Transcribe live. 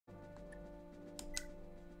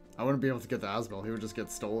I wouldn't be able to get the Asbel. He would just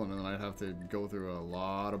get stolen, and then I'd have to go through a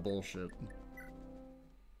lot of bullshit.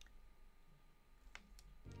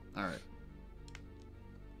 Alright.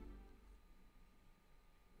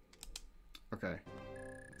 Okay.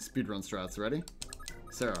 Speedrun strats, ready?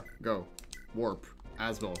 Sarah, go. Warp.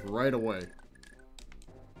 Asbel, right away.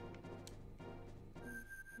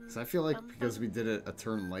 So I feel like because we did it a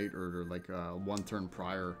turn late, or like one turn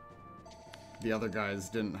prior, the other guys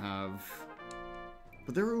didn't have...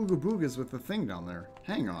 But there were Ooga Boogas with the thing down there.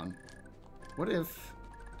 Hang on. What if...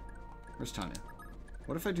 Where's Tanya?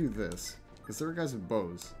 What if I do this? Because there are guys with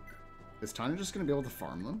bows. Is Tanya just going to be able to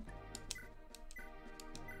farm them?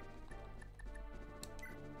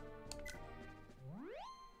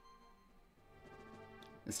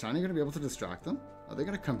 Is Tanya going to be able to distract them? Are they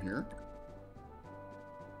going to come here?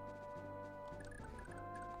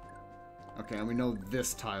 Okay, and we know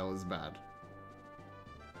this tile is bad.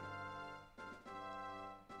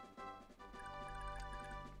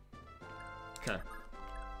 Okay.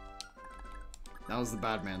 That was the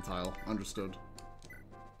bad man tile. Understood.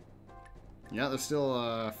 Yeah, there's still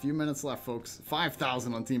a few minutes left, folks.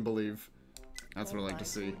 5,000 on Team Believe. That's what I like to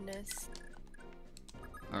see.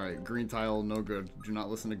 Alright, green tile, no good. Do not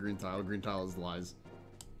listen to green tile. Green tile is lies.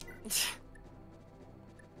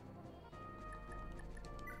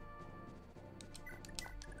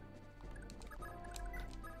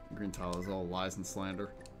 Green tile is all lies and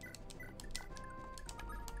slander.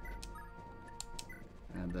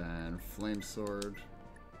 And then Flame Sword.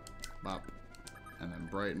 Bop. And then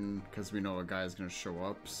Brighten, because we know a guy is going to show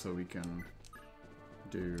up, so we can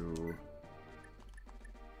do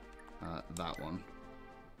that one.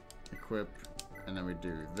 Equip, and then we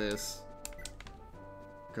do this,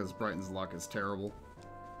 because Brighton's luck is terrible.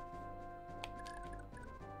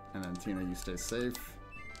 And then Tina, you stay safe.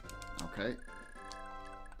 Okay.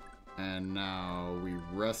 And now we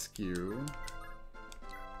rescue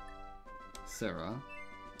Sarah.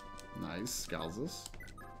 Nice, Scalzus.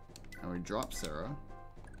 And we drop Sarah.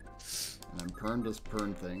 And then Pern does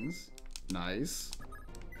Pern things. Nice.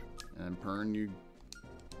 And then Pern you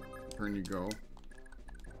go.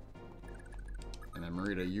 And then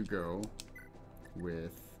Marita, you go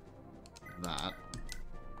with that.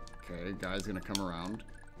 Okay, guy's gonna come around.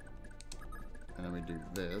 And then we do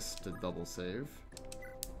this to double save.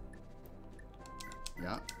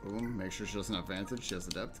 Yeah, boom. Make sure she doesn't have advantage. She has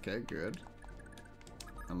Adept. Okay, good.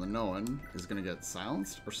 And Lenoan is gonna get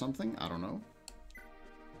silenced or something. I don't know.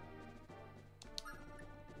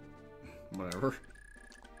 Whatever.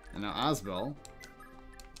 And now Asbel.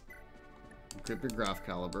 Equip your Graph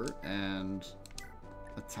Caliber and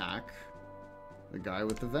attack the guy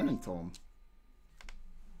with the Venom Tome.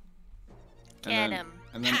 Get him.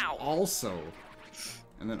 And then Pow. also...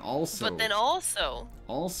 But then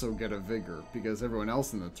also get a Vigor, because everyone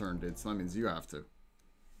else in the turn did, so that means you have to.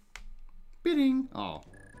 Bidding! Oh.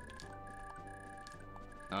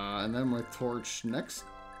 And then with Torch next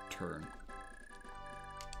turn.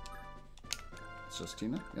 It's just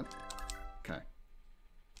Tina? Yep. Okay.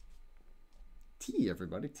 Tea,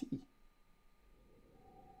 everybody, tea.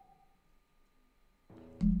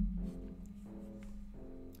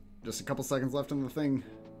 Just a couple seconds left in the thing.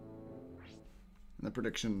 And the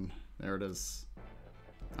prediction. There it is.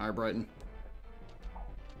 Alright, Brighton.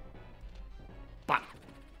 Bye.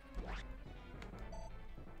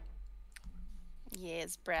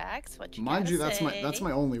 Yes, Brax, what you Mind you, gotta say? that's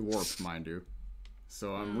my only warp, mind you.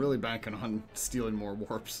 So I'm really banking on stealing more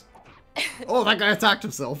warps. Oh, that guy attacked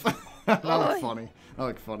himself. That looked funny. That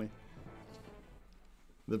looked funny.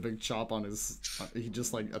 The big chop on his... he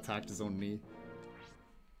just, like, attacked his own knee.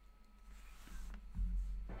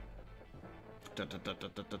 Da, da, da, da,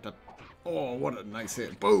 da, da, da. Oh, what a nice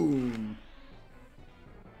hit. Boom!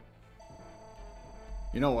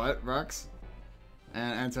 You know what, Rex?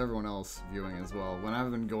 And to everyone else viewing as well. When I've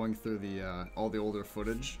been going through the all the older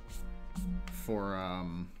footage for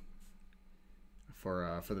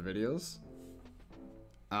the videos,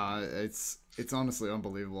 it's honestly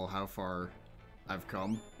unbelievable how far I've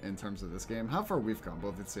come in terms of this game. How far we've come,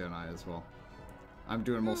 both Itzia and I as well. I'm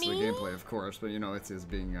doing most of the gameplay, of course, but you know, Itzia's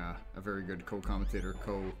being a very good co-commentator,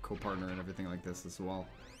 co-partner, and everything like this as well.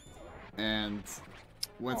 And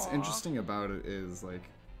what's interesting about it is, like,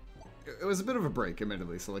 it was a bit of a break,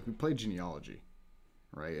 admittedly. So, like, we played Genealogy,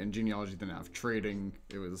 right? And Genealogy didn't have trading.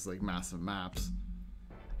 It was, like, massive maps.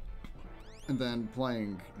 And then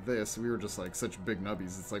playing this, we were just, like, such big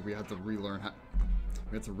nubbies. It's like we had to relearn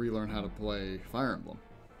how to play Fire Emblem.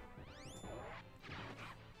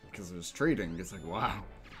 Because it was trading. It's like, wow.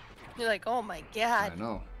 You're like, oh my god. I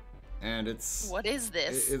know. And it's... What is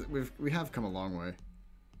this? We have come a long way.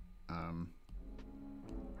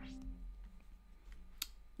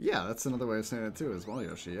 Yeah, that's another way of saying it too as well,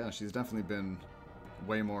 Yoshi. Yeah, she's definitely been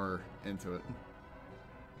way more into it.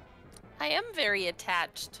 I am very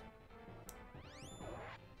attached.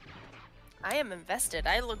 I am invested.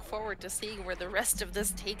 I look forward to seeing where the rest of this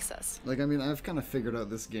takes us. Like, I mean, I've kind of figured out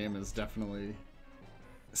this game is definitely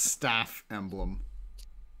Staff Emblem.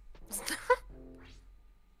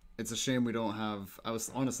 It's a shame we don't have... I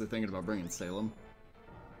was honestly thinking about bringing Salem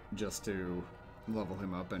just to level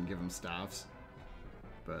him up and give him staffs.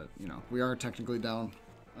 But, you know, we are technically down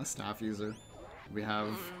a staff user. We have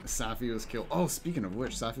Safi was killed. Oh, speaking of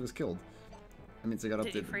which, Safi was killed. That means I got updated.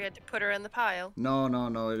 Did you forget to put her in the pile?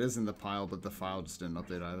 No, it is in the pile, but the file just didn't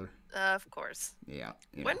update either. Of course. Yeah.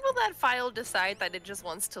 When will that file decide that it just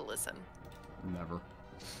wants to listen? Never.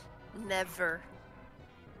 Never.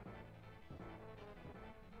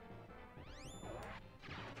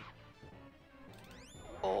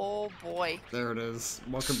 Oh boy. There it is.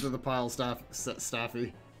 Welcome to the pile,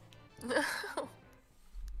 Staffy.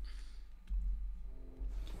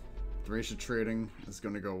 Thracia trading is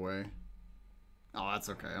going to go away. Oh, that's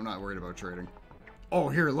okay. I'm not worried about trading. Oh,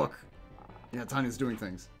 here, look. Yeah, Tanya's doing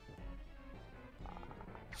things.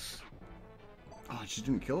 Oh, she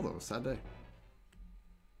didn't kill those. Sad day.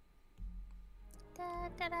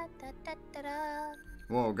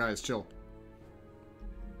 Whoa, guys, chill.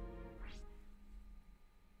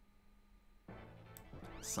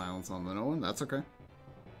 Silence on the no one. That's okay.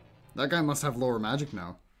 That guy must have lower magic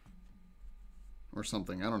now. Or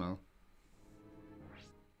something. I don't know.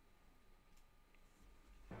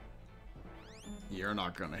 You're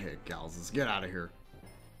not gonna hit Galzus. Get out of here.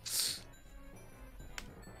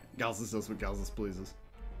 Galzus does what Galzus pleases.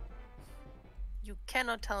 You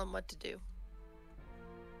cannot tell him what to do.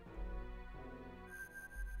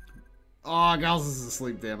 Oh, Galzus is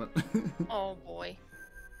asleep, damn it. Oh boy.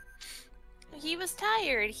 He was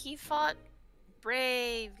tired. He fought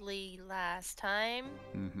bravely last time.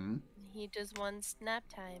 Mm-hmm. He just wants nap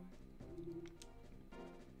time.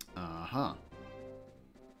 Uh-huh.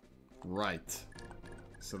 Right.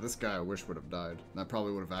 So this guy I wish would have died. That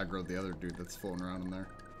probably would have aggroed the other dude that's floating around in there.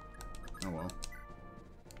 Oh well.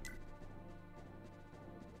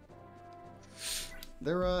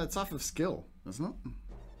 They're, it's off of skill, isn't it?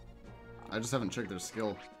 I just haven't checked their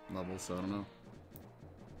skill level, so I don't know.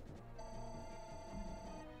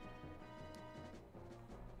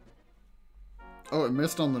 Oh, it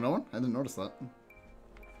missed on the no one? I didn't notice that.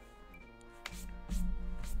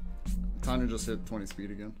 Tanya just hit 20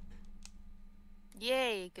 speed again.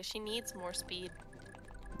 Yay, because she needs more speed.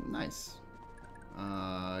 Nice.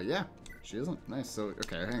 Yeah, she isn't. Nice. So,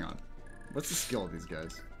 okay, hang on. What's the skill of these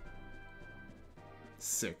guys?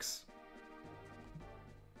 6.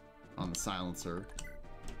 On the silencer.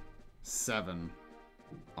 7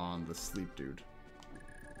 on the sleep dude.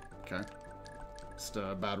 Okay. Just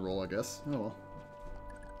a bad roll, I guess. Oh well.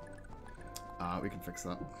 We can fix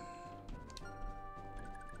that.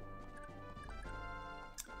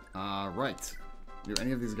 Right. Do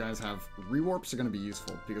any of these guys have... Rewarps are going to be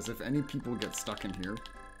useful, because if any people get stuck in here...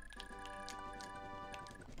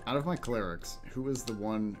 Out of my clerics, who's the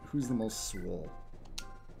most swole?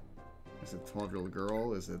 Is it the 12-year-old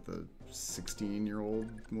girl? Is it the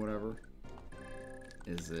 16-year-old whatever?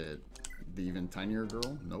 Is it the even tinier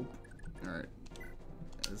girl? Nope. Alright.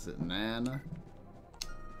 Is it Nana?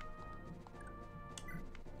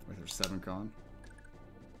 With her 7 con?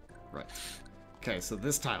 Right. Okay, so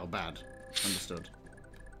this tile, bad. Understood.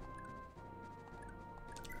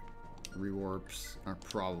 Rewarps are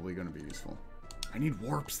probably going to be useful. I need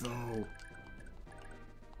warps, though!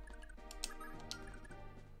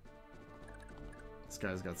 This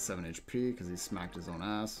guy's got 7 HP because he smacked his own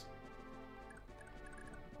ass.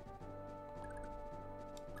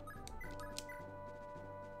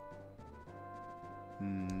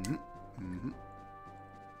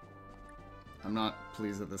 I'm not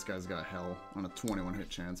pleased that this guy's got hell on a 21 hit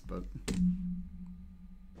chance, but...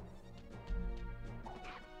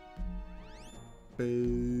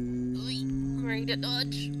 Ready to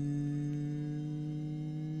dodge.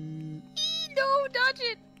 No, dodge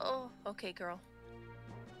it! Oh, okay, girl.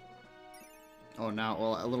 Oh, now,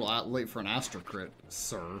 well, a little late for an Astro crit,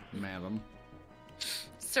 sir, madam.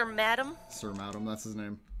 Sir, madam? Sir, madam, that's his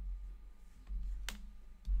name.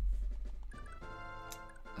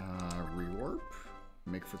 Rewarp.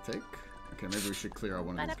 Make for take. Okay, maybe we should clear out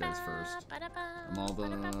one of these guys first. I'm all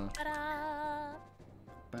the...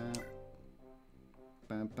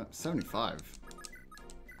 75.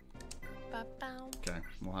 Okay,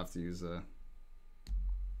 we'll have to use a...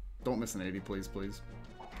 Don't miss an 80, please, please.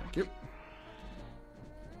 Thank you.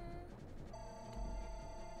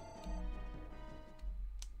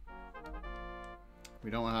 We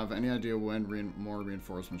don't have any idea when more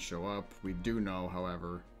reinforcements show up. We do know,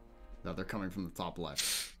 however, that they're coming from the top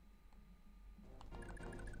left.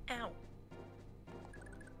 Ow.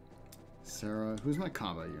 Sarah, who's my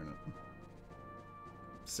combat unit?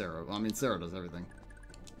 Sarah. Well, I mean, Sarah does everything.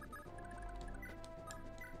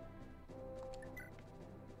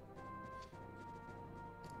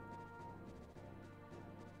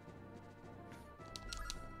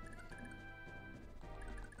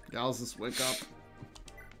 Galzus, wake up.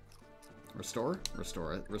 Restore?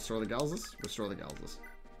 Restore it. Restore the Galzus? Restore the Galzus.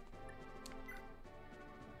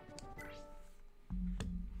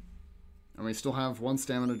 And we still have one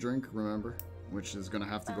stamina drink, remember? Which is going to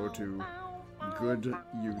have to go to good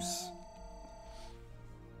use.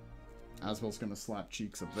 Asbel's going to slap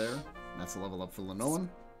cheeks up there. That's a level up for Lenoan.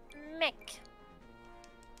 Mick.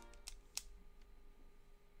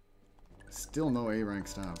 Still no A rank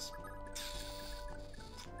staffs.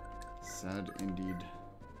 Sad indeed.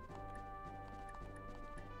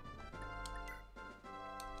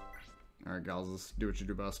 Alright, Galzus, do what you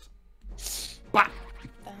do best. Bah!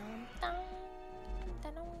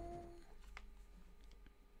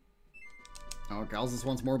 Oh, Galzus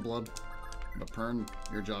wants more blood. But Pern,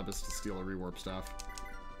 your job is to steal a rewarp staff.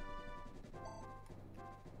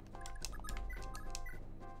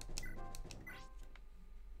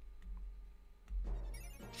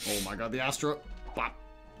 Oh my god, the Astra! Bop!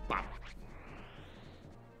 Bop!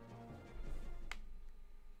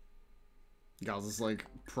 Galzus is like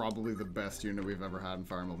probably the best unit we've ever had in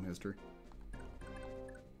Fire Emblem history.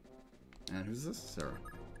 And who's this? Sarah.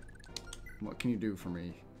 What can you do for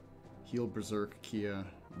me? Heal, Berserk, Kia,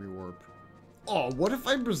 Rewarp. Oh, what if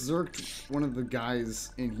I Berserked one of the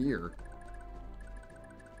guys in here?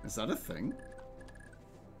 Is that a thing?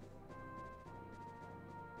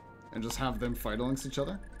 And just have them fight amongst each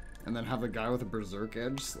other? And then have the guy with a Berserk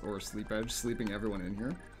edge or a Sleep edge sleeping everyone in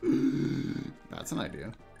here? That's an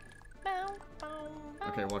idea.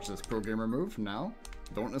 Okay, watch this. Pro gamer move now.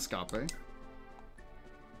 Don't escape.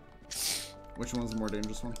 Which one's the more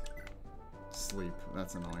dangerous one? Sleep.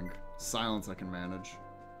 That's annoying. Silence I can manage.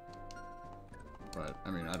 But,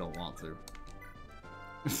 I mean, I don't want to.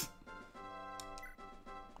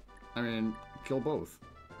 I mean, kill both.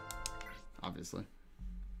 Obviously.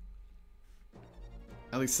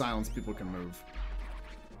 At least silence people can move.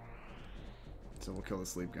 So we'll kill the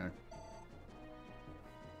sleep guy.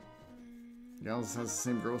 Galzus has the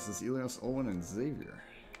same growth as Elios, Owen, and Xavier.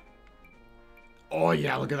 Oh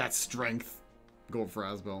yeah, look at that strength. Go for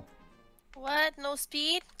Asbel. What? No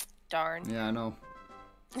speed? Darn. Yeah, I know.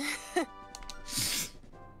 But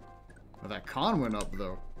that con went up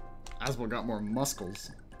though. Asbel got more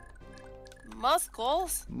muscles.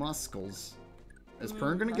 Muscles? Muscles. Is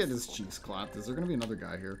Pern gonna get his cheeks clapped? Is there gonna be another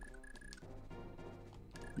guy here?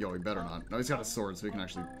 Yo, he better not. No, he's got a sword, so he can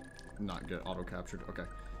actually not get auto-captured. Okay.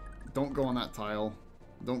 Don't go on that tile.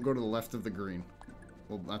 Don't go to the left of the green.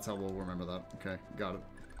 Well, that's how we'll remember that. Okay, got it.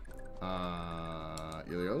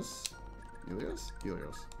 Elios? Elios?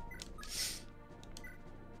 Elios.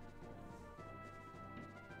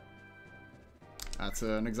 That's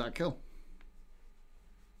an exact kill.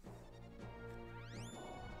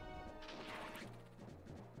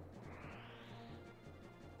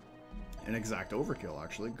 An exact overkill,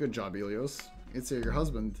 actually. Good job, Elios. It's your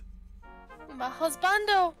husband. My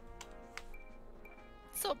husbando.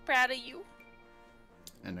 So proud of you.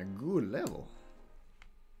 And a good level.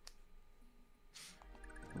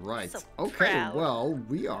 Right. So okay, proud. well,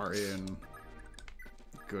 we are in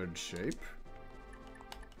good shape.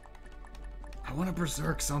 I want to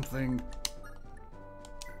berserk something.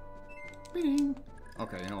 Bing.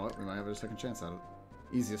 Okay, you know what? We might have a second chance at it.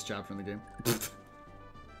 Easiest chapter in the game.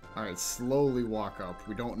 Alright, slowly walk up.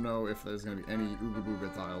 We don't know if there's going to be any Ooga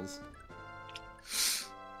Booga tiles.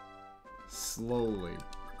 Slowly.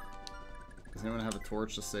 Does anyone have a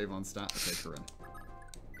torch to save on stat? Okay, Corinne.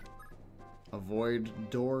 Avoid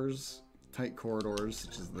doors, tight corridors,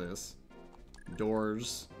 such as this.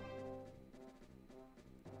 Doors.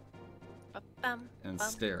 And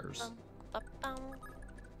stairs.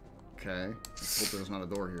 Okay. Let's hope there's not a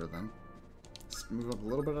door here then. Just move up a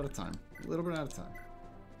little bit at a time. A little bit at a time.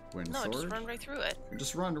 Wind No, sword. just run right through it.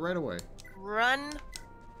 Just run right away. Run,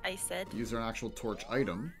 I said. Use an actual torch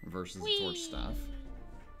item versus a torch staff.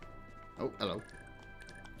 Oh, hello.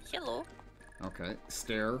 Hello. Okay.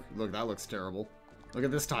 Stair. Look, that looks terrible. Look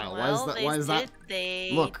at this tile. Well, Why is that?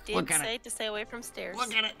 They Look did at say it. to stay away from stairs.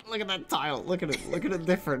 Look at it. Look at that tile. Look at it. Look at it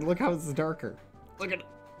different. Look how it's darker. Look at it.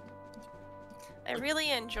 I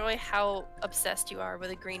really enjoy how obsessed you are with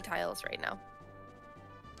the green tiles right now.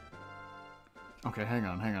 Okay, hang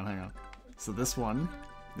on. So this one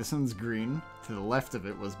This one's green. To the left of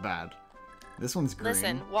it was bad. This one's green.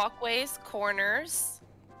 Listen, walkways, corners.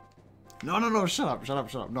 No, no, no, shut up, shut up,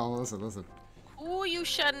 shut up. No, listen, listen. Who you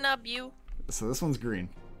shutting up, you? So this one's green,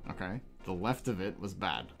 okay? The left of it was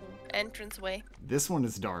bad. Entranceway. This one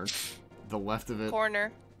is dark. The left of it...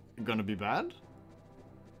 Corner. Gonna be bad?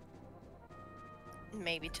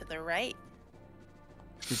 Maybe to the right.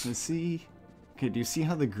 Because I see... Okay, do you see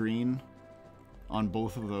how the green on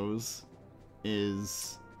both of those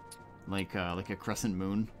is like a crescent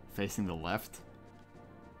moon facing the left?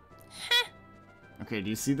 Okay, do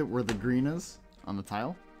you see that where the green is on the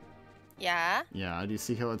tile? Yeah. Yeah, do you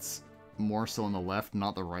see how it's more so on the left,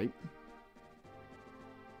 not the right?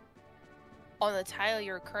 On the tile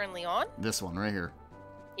you're currently on? This one, right here.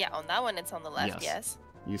 Yeah, on that one it's on the left, yes.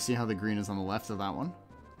 You see how the green is on the left of that one?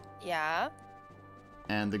 Yeah.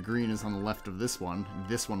 And the green is on the left of this one.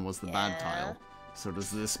 This one was the bad tile. So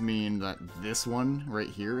does this mean that this one right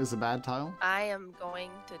here is a bad tile? I am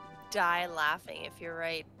going to die laughing if you're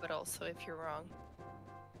right, but also if you're wrong.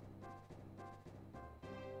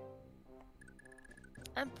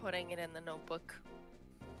 I'm putting it in the notebook.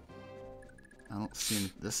 I don't see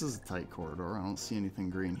any... This is a tight corridor. I don't see anything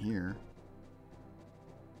green here.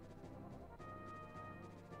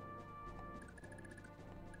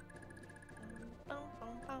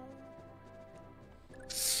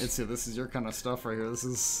 Itzia, this is your kind of stuff right here. This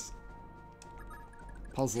is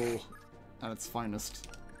puzzle at its finest.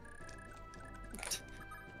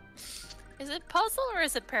 Is it puzzle or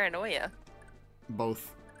is it paranoia?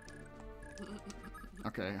 Both.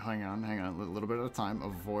 Okay, hang on, hang on. A little bit at a time.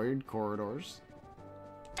 Avoid corridors.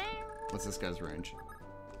 What's this guy's range?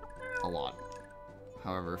 A lot.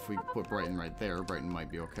 However, if we put Brighton right there, Brighton might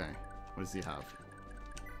be okay. What does he have?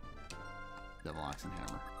 Devil Axe and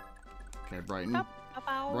Hammer. Okay, Brighton.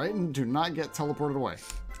 Brighton, do not get teleported away.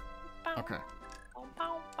 Okay.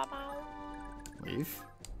 Leaf.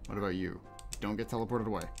 What about you? Don't get teleported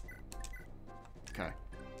away. Okay.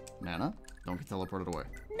 Nana, don't get teleported away.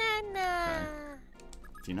 Nana. Okay.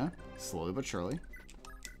 Tina, slowly but surely.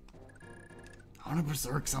 I want to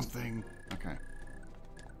berserk something. Okay.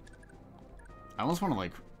 I almost want to,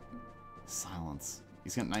 like, silence.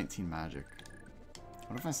 He's got 19 magic.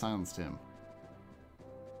 What if I silenced him?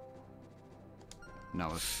 No,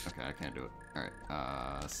 it's... Okay, I can't do it.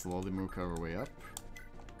 Alright, slowly move cover way up.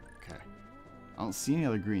 Okay. I don't see any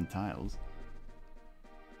other green tiles.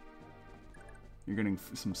 You're getting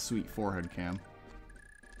some sweet forehead cam.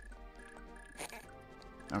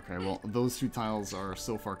 Okay, well, those two tiles are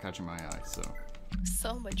so far catching my eye, so...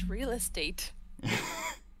 So much real estate.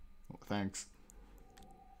 Well, thanks.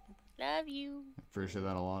 Love you. Appreciate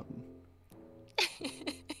that a lot.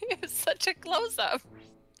 It's such a close-up.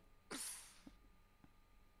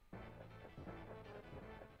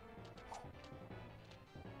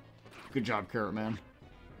 Good job, Carrot Man.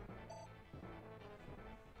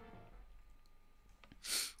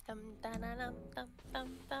 Dum da da dum dum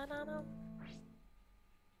dum da da dum.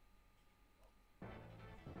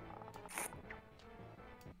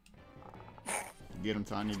 Get him,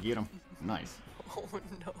 Tanya, get him. Nice. Oh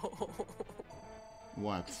no.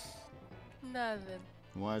 What? Nothing.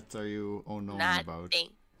 What are you oh-no about? Nothing.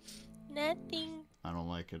 Nothing. I don't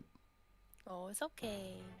like it. Oh, it's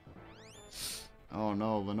okay. Oh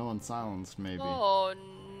no, the no one silenced, maybe. Oh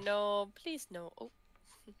no, please no. Oh.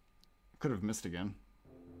 Could have missed again.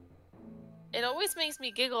 It always makes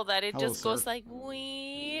me giggle that it Hello, just sir. goes like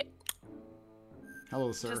wee.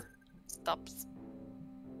 Hello, sir. Just stops.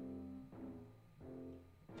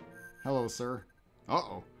 Hello, sir.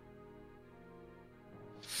 Uh-oh.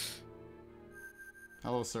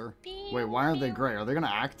 Hello, sir. Wait, why aren't they gray? Are they gonna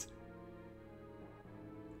act?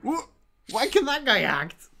 Whoa! Why can that guy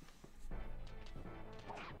act?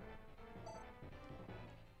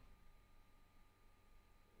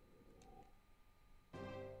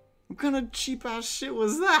 What kind of cheap-ass shit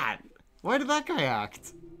was that? Why did that guy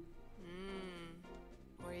act?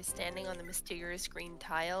 Were you standing on the mysterious green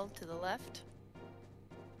tile to the left?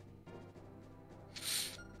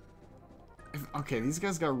 Okay, these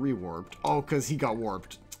guys got rewarped. Oh, because he got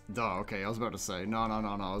warped. Duh, okay, I was about to say. No, no,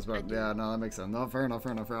 no, no, I was about to... Yeah, no, that makes sense. No, fair enough,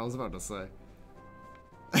 fair enough, fair enough. I was about to say.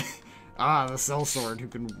 Ah, the sellsword who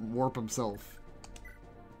can warp himself.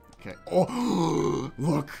 Okay. Oh,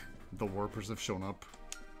 look! The warpers have shown up.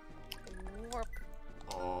 Warp.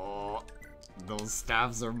 Oh, those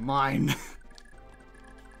staves are mine.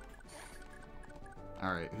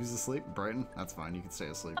 Alright, who's asleep? Brighton? That's fine, you can stay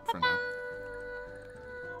asleep for now.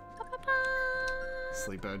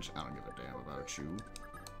 Sleep Edge? I don't give a damn about you.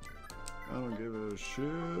 I don't give a shit.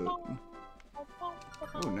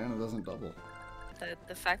 Oh, Nana doesn't double.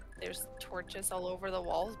 the fact that there's torches all over the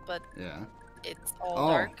walls, but Yeah. it's all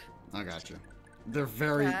dark. I gotcha. They're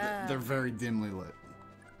very dimly lit.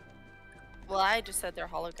 Well, I just said they're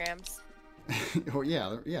holograms. Oh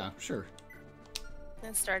yeah, yeah, sure.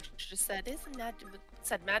 And Star just said,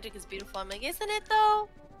 said magic is beautiful. I'm like, isn't it though?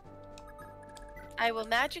 I will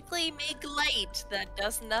magically make light that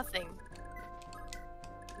does nothing.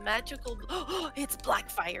 Magical. Oh, it's black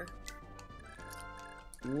fire.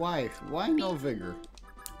 Why? Why no vigor?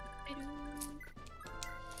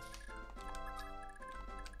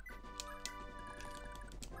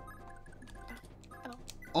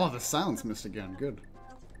 Oh, the silence missed again. Good.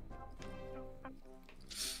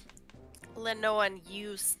 Let no one,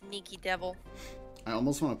 you sneaky devil. I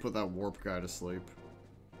almost want to put that warp guy to sleep,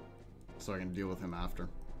 so I can deal with him after.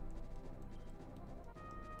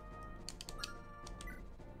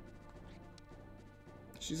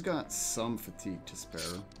 She's got some fatigue to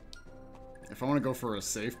spare. If I want to go for a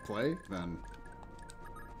safe play, then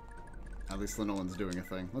at least no one's doing a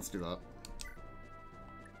thing. Let's do that.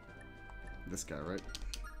 This guy, right?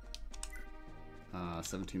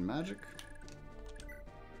 17 magic.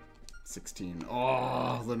 16.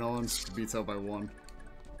 Oh, Lenoan beats out by 1.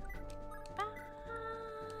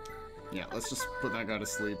 Yeah, let's just put that guy to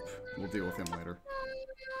sleep. We'll deal with him later.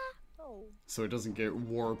 So it doesn't get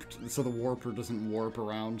warped. So the warper doesn't warp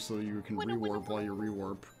around, so you can rewarp while you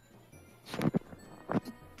rewarp.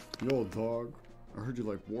 Yo, dog. I heard you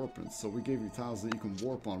like warping, so we gave you tiles that you can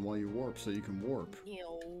warp on while you warp, so you can warp.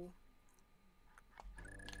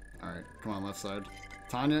 Alright, come on, left side.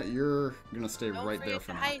 Tanya, you're gonna stay right there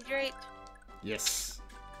for now. Hydrate. Yes.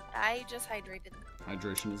 I just hydrated.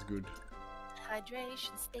 Hydration is good.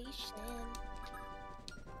 Hydration station.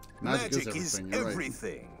 Magic is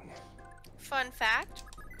everything. Right. Fun fact,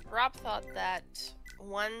 Rob thought that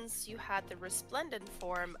once you had the resplendent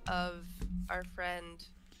form of our friend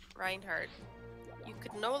Reinhardt, you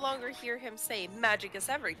could no longer hear him say magic is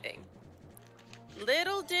everything.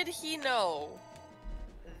 Little did he know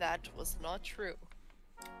that was not true.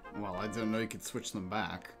 Well, I didn't know you could switch them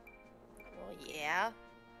back. Well, yeah.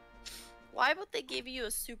 Why would they give you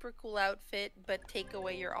a super cool outfit but take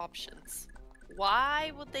away your options?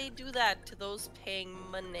 Why would they do that to those paying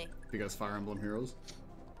money? Because Fire Emblem Heroes?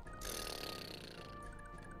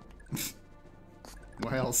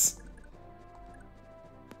 What else?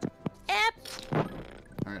 Yep.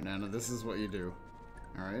 Alright, Nana, this is what you do.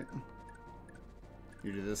 Alright?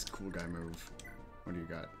 You do this cool guy move. What do you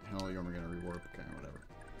got? Hell, you're gonna rewarp? Okay, whatever.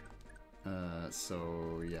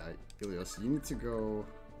 So, yeah, Ilios, you need to go...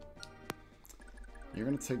 You're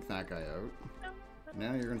gonna take that guy out.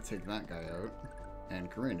 Now you're gonna take that guy out. And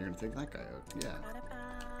Corinne, you're gonna take that guy out. Yeah.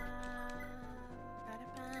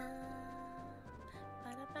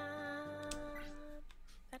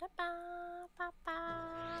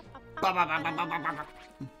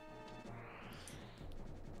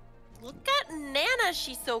 Look at Nana,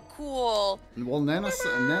 she's so cool. Well, Nana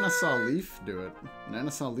saw Leaf do it. Nana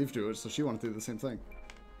saw Leaf do it, so she wanted to do the same thing.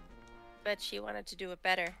 But she wanted to do it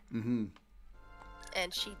better. Mm-hmm.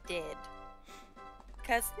 And she did.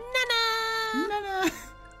 Cause Nana! Nana!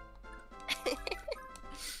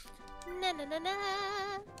 Na-na-na-na.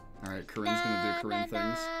 Alright, Corinne's gonna do Corinne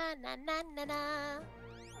things. Na-na-na-na.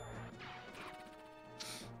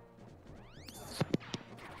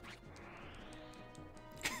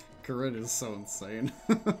 Corinne is so insane.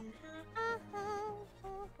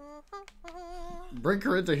 Bring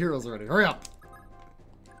Corinne to Heroes already. Hurry up!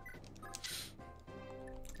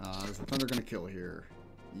 Is the thunder gonna kill here?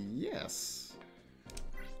 Yes.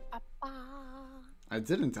 I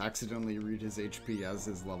didn't accidentally read his HP as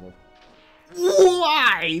his level.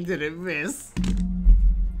 Why did it miss?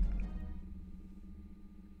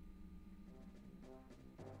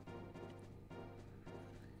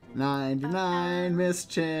 "99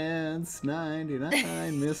 mischance,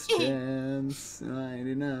 99 mischance,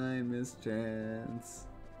 99 mischance."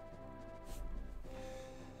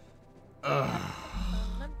 Ugh.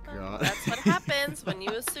 God. That's what happens when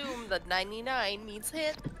you assume that 99 means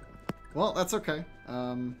hit. Well, that's okay.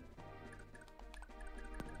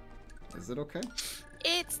 Is it okay?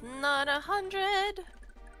 It's not 100.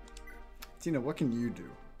 Tina, what can you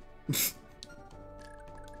do?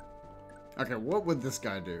 Okay, what would this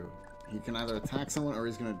guy do? He can either attack someone or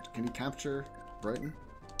he's gonna... Can he capture Brighton?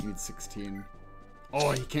 He needs 16.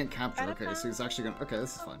 Oh, he can't capture. Okay, so he's actually gonna... Okay,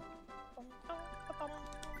 this is fine.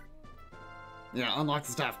 Yeah, unlock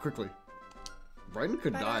the staff, quickly. Brighton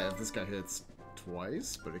could die if this guy hits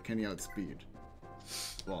twice, but can he outspeed?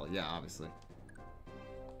 Well, yeah, obviously.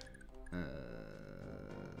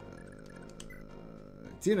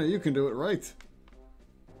 Tina, you can do it right.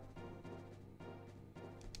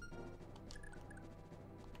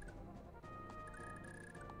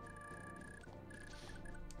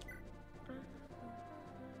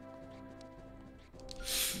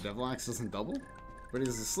 Devil Axe doesn't double? But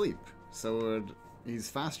he's asleep, so he's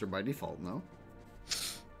faster by default, no?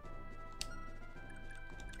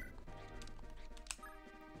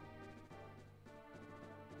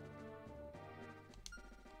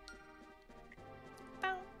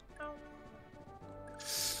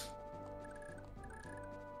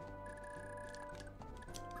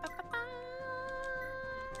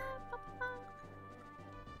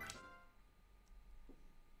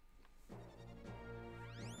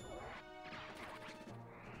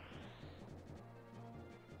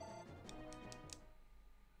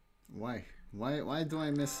 Why do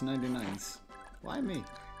I miss 99s? Why me?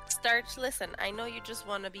 Starch, listen, I know you just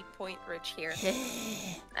want to be point rich here.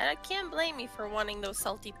 And I can't blame you for wanting those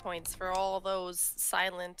salty points for all those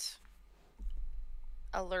silent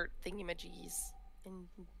alert thingamajiggies. And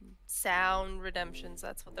sound redemptions,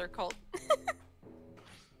 that's what they're called.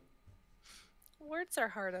 Words are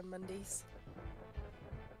hard on Mondays.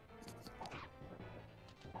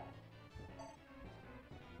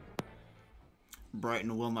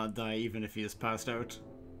 Brighton will not die even if he is passed out.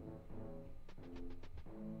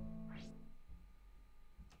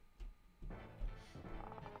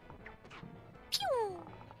 Pew!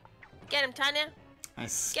 Get him, Tanya. I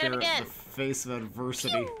stare at the face of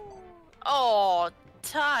adversity. Pew! Oh,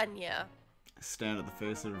 Tanya. I stand at the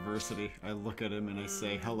face of adversity. I look at him and I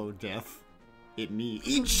say, "Hello, death. It me."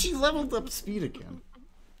 She leveled up speed again.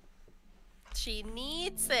 She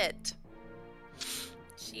needs it.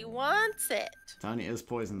 She wants it. Tanya is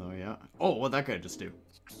poison though, yeah. Oh, what'd that guy just do?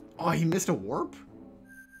 Oh, he missed a warp?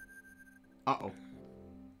 Uh-oh.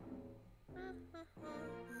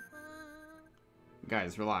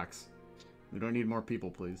 Guys, relax. We don't need more people,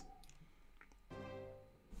 please.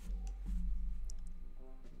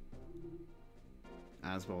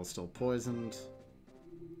 Aswell is still poisoned.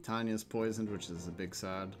 Tanya's poisoned, which is a big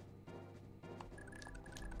sad.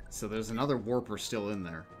 So there's another warper still in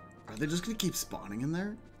there. Are they just gonna keep spawning in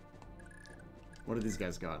there? What do these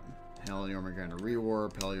guys got? Heliormagana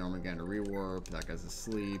rewarp, Heliormagana rewarp, that guy's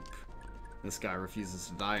asleep. This guy refuses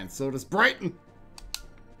to die, and so does Brighton!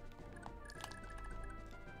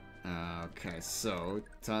 Okay, so,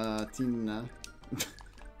 Tina...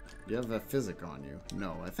 you have a physic on you.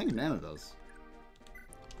 No, I think Nana does.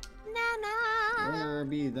 Nana! Where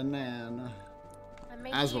be the Nana?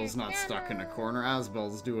 Asbel's not stuck in a corner.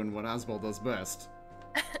 Asbel's doing what Asbel does best.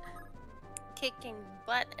 Kicking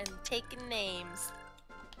butt and taking names.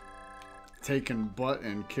 Taking butt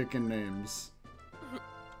and kicking names.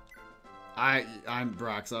 I'm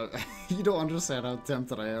Brax. You don't understand how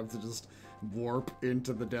tempted I am to just warp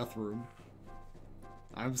into the death room.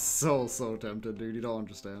 I'm so tempted, dude. You don't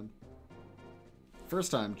understand.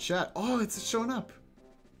 First time, chat. Oh, it's showing up.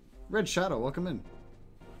 Red Shadow, welcome in.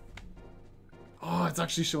 Oh, it's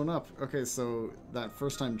actually showing up. Okay, so that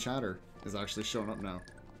first time chatter is actually showing up now.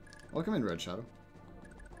 Welcome in, Red Shadow.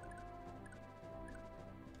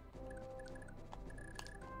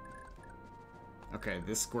 Okay,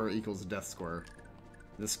 this square equals death square.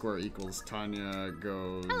 This square equals Tanya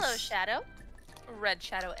goes... Hello, Shadow. Red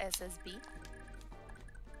Shadow SSB.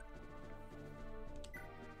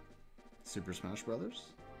 Super Smash Brothers.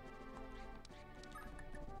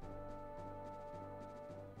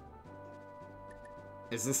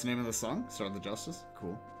 Is this the name of the song? Start of the Justice?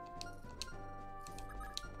 Cool.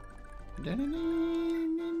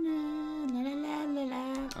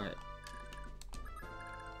 Alright.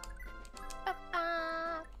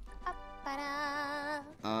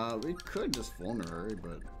 We could just vulnerary,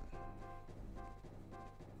 but...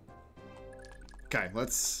 Okay,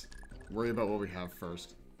 let's worry about what we have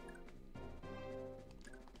first.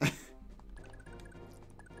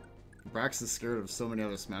 Brax is scared of so many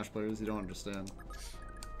other Smash players, you don't understand.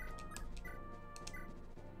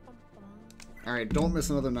 Alright, don't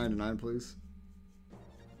miss another 99, please.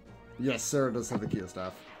 Yes, Sarah does have the Kia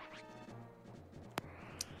staff.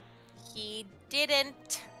 He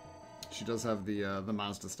didn't. She does have the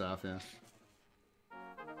Mazda staff, yeah.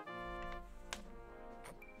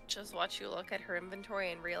 Just watch you look at her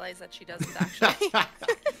inventory and realize that she doesn't actually.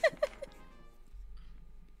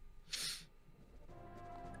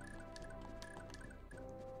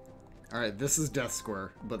 Alright, this is Death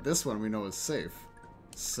Square, but this one we know is safe.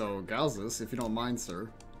 So, Galzus, if you don't mind, sir.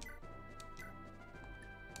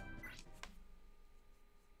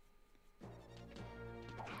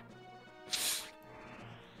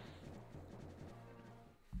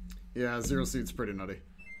 Yeah, Zero Suit's pretty nutty.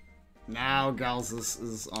 Now Galzus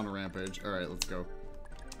is on a rampage. Alright, let's go.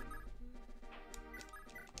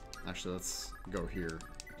 Actually, let's go here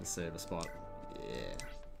to save a spot. Yeah.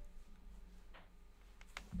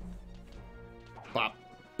 Bop.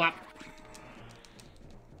 Bop.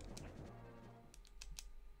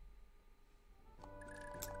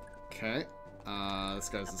 Okay. This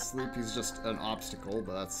guy's asleep. He's just an obstacle,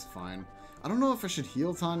 but that's fine. I don't know if I should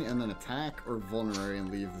heal Tanya and then attack or vulnerary and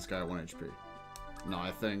leave this guy at 1 HP. No, I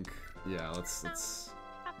think, yeah, let's,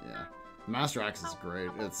 yeah. Master Axe is great.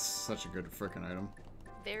 It's such a good frickin' item.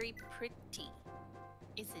 Very pretty.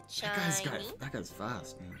 Is it shiny? That guy's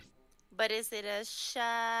fast, man. But is it as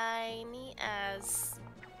shiny as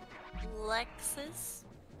Lex's?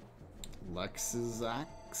 Lex's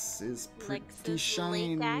axe is pretty Lex's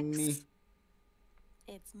shiny. lake axe?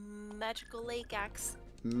 It's magical lake axe.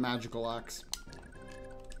 Magical axe.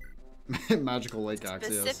 Magical lake axe,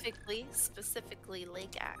 yes. Specifically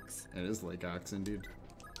lake axe. It is lake axe, indeed.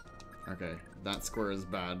 Okay, that square is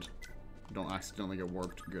bad. Don't accidentally get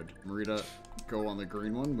warped. Good. Marita, go on the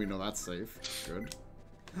green one. We know that's safe. Good.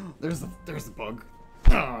 There's the bug.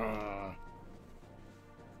 Ah.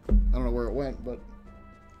 I don't know where it went, but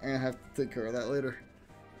I'm gonna have to take care of that later.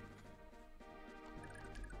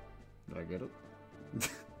 Did I get it?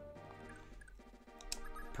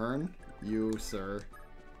 Pern, you, sir,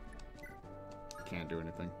 can't do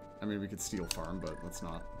anything. I mean, we could steal farm, but let's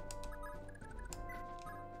not.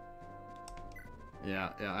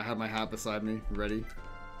 Yeah, I have my hat beside me, ready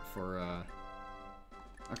for,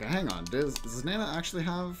 Okay, hang on. Does Nana actually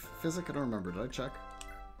have physic? I don't remember. Did I check?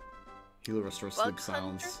 Healer restores sleep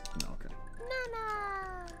sounds. No, okay.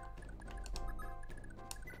 Nana!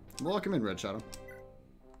 Welcome in, Red Shadow.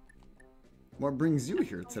 What brings you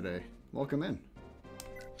here today? Welcome in.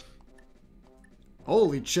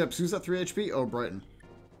 Holy chips, who's at 3 HP? Oh, Brighton.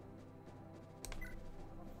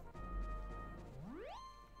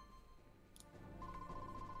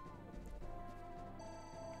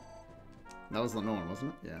 That was the no one,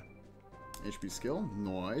 wasn't it? Yeah. HP skill,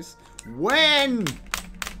 nice. When?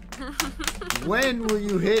 When will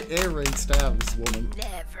you hit air raid stabs, woman?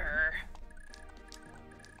 Never.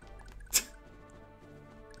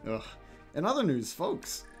 Ugh. In other news,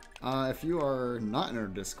 folks, if you are not in our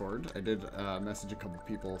Discord, I did message a couple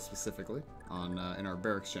people specifically on in our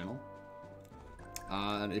barracks channel.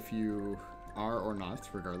 And if you are or not,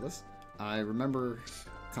 regardless, I remember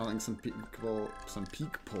telling some people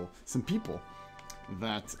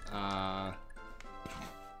that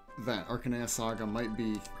that Arcanea Saga might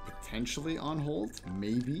be potentially on hold,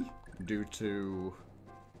 maybe due to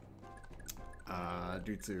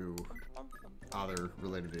other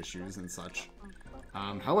related issues and such.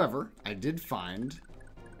 However, I did find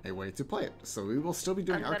a way to play it, so we will still be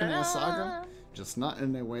doing Arcanea Saga, just not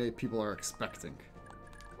in a way people are expecting.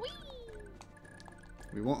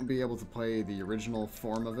 We won't be able to play the original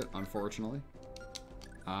form of it, unfortunately.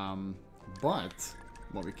 But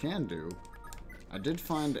what we can do, I did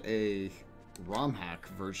find a ROM hack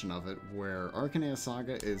version of it where Arcanea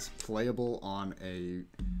Saga is playable on a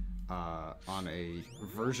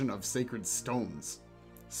version of Sacred Stones.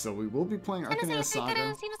 So we will be playing Arcanea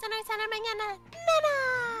Saga.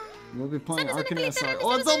 We'll be playing Arcanea Saga.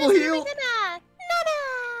 Oh, it's double heal!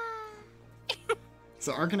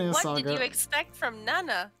 So Arcanea Saga. What did you expect from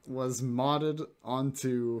Nana? Was modded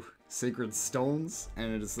onto Sacred Stones,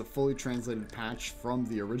 and it is the fully translated patch from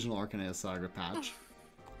the original Arcanea Saga patch.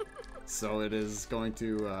 So it is going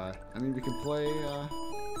to, I mean, we can play,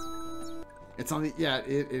 it's on the, yeah,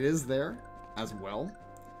 it is there as well.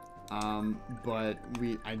 But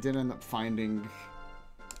I did end up finding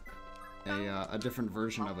a different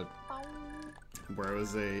version of it, where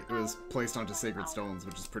it was placed onto Sacred Stones,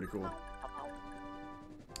 which is pretty cool.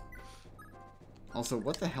 Also,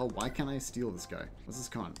 what the hell? Why can't I steal this guy? What's this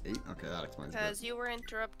con? 8? Okay, that explains it. Because you were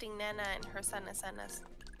interrupting Nana and her senas.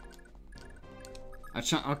 I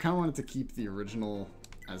kind of wanted to keep the original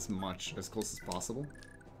as close as possible.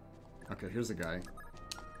 Okay, here's a guy.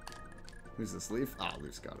 Who's this? Leaf? Ah,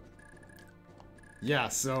 Leaf's got it. Yeah,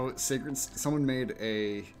 so someone made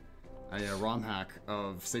a ROM hack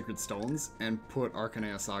of Sacred Stones and put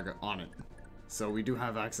Arcanea Saga on it. So we do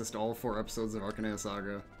have access to all 4 episodes of Arcanea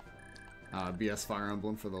Saga. BS Fire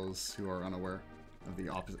Emblem for those who are unaware of the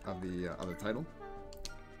other title.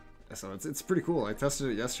 So it's pretty cool. I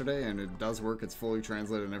tested it yesterday and it does work. It's fully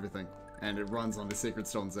translated and everything, and it runs on the Sacred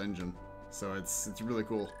Stones engine. So it's really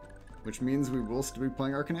cool, which means we will still be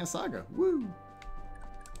playing Arcanea Saga. Woo!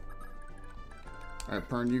 All right,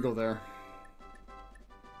 Pern, you go there.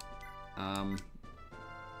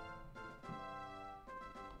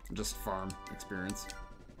 Just farm experience.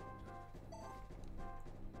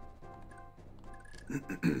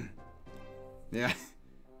 Yeah.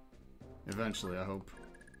 Eventually, I hope.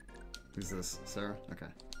 Who's this? Sarah? Okay.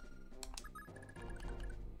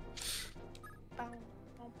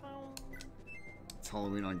 It's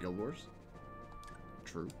Halloween on Guild Wars.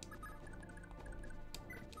 True.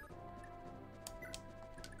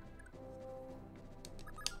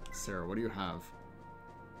 Sarah, what do you have?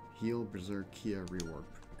 Heal, Berserk, Kia, Rewarp.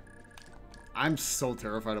 I'm so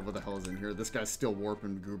terrified of what the hell is in here. This guy's still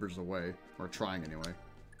warping goobers away. Or trying, anyway.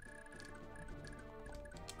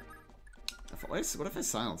 What if I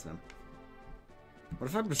silence him? What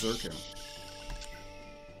if I Berserk him?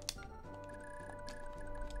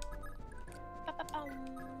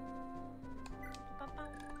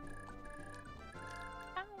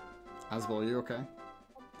 Asbel, are you okay?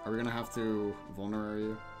 Are we gonna have to vulnerate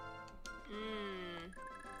you?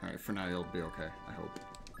 Alright, for now you'll be okay, I hope.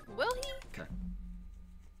 Will he? Okay.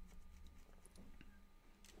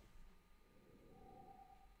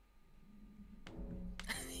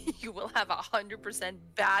 You will have 100%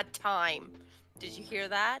 bad time. Did you hear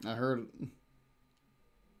that? I heard.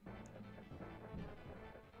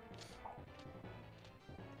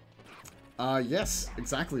 Yes,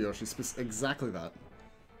 exactly, Yoshi. Exactly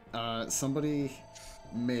that. Somebody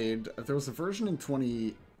made. There was a version in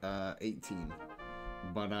 2018,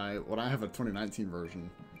 but I have a 2019 version,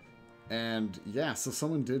 and yeah, so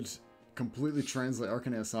someone did completely translate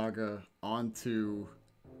Arcanea Saga onto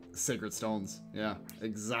Sacred Stones. Yeah,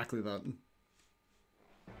 exactly that.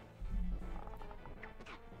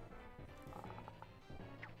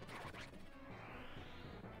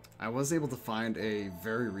 I was able to find a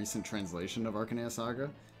very recent translation of Arcanea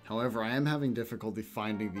Saga. However, I am having difficulty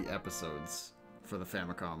finding the episodes for the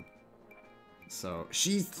Famicom. So,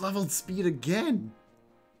 she's leveled speed again!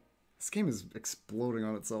 This game is exploding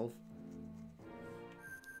on itself.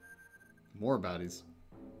 More baddies.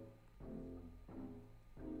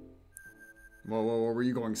 Whoa, whoa, where were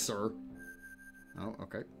you going, sir? Oh,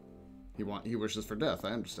 okay. He wishes for death, I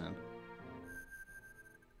understand.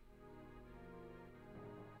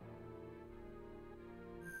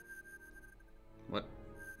 What?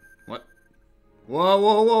 What? Whoa,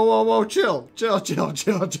 whoa, whoa, whoa, whoa, chill! Chill, chill,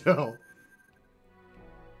 chill, chill!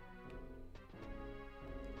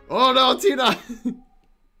 Oh no, Tina!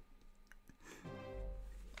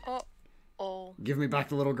 Oh. Give me back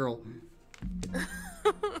the little girl.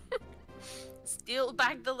 Steal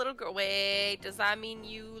back the little girl. Wait, does that mean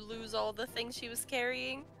you lose all the things she was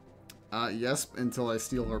carrying? Yes, until I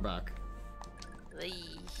steal her back.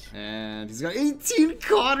 Eey. And he's got 18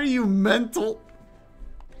 COD, are you mental?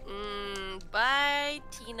 Bye,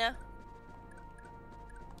 Tina.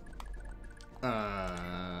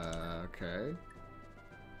 Okay.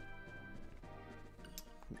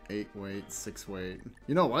 8 weight, 6 weight.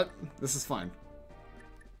 You know what? This is fine.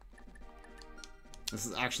 This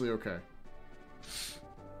is actually okay.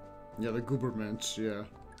 Yeah, the Goobermensch, yeah.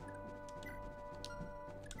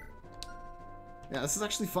 Yeah, this is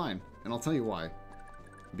actually fine. And I'll tell you why.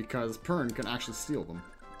 Because Pern can actually steal them.